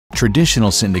Traditional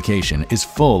syndication is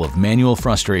full of manual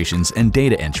frustrations and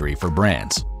data entry for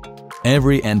brands.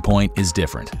 Every endpoint is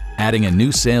different. Adding a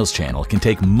new sales channel can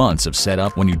take months of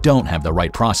setup when you don't have the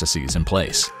right processes in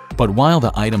place. But while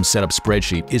the item setup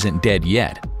spreadsheet isn't dead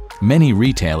yet, many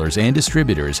retailers and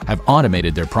distributors have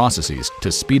automated their processes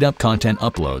to speed up content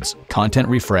uploads, content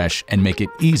refresh, and make it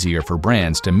easier for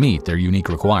brands to meet their unique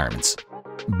requirements.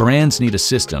 Brands need a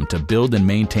system to build and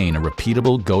maintain a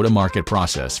repeatable go-to-market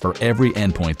process for every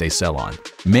endpoint they sell on.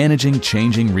 Managing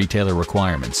changing retailer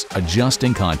requirements,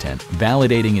 adjusting content,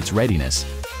 validating its readiness,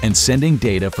 and sending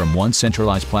data from one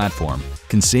centralized platform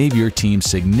can save your team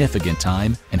significant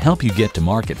time and help you get to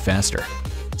market faster.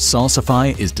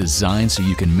 Salsify is designed so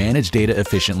you can manage data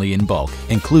efficiently in bulk,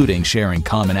 including sharing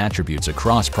common attributes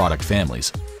across product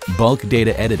families, bulk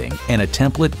data editing, and a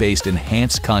template-based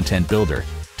enhanced content builder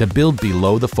to build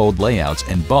below-the-fold layouts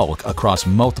in bulk across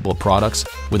multiple products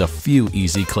with a few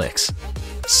easy clicks.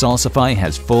 Salsify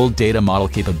has full data model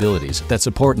capabilities that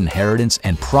support inheritance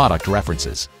and product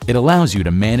references. It allows you to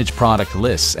manage product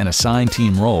lists and assign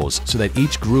team roles so that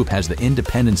each group has the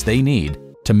independence they need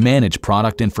to manage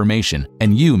product information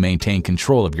and you maintain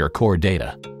control of your core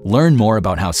data. Learn more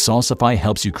about how Salsify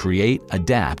helps you create,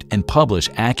 adapt, and publish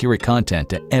accurate content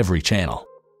to every channel.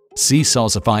 See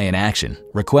Salsify in action.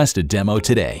 Request a demo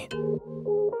today.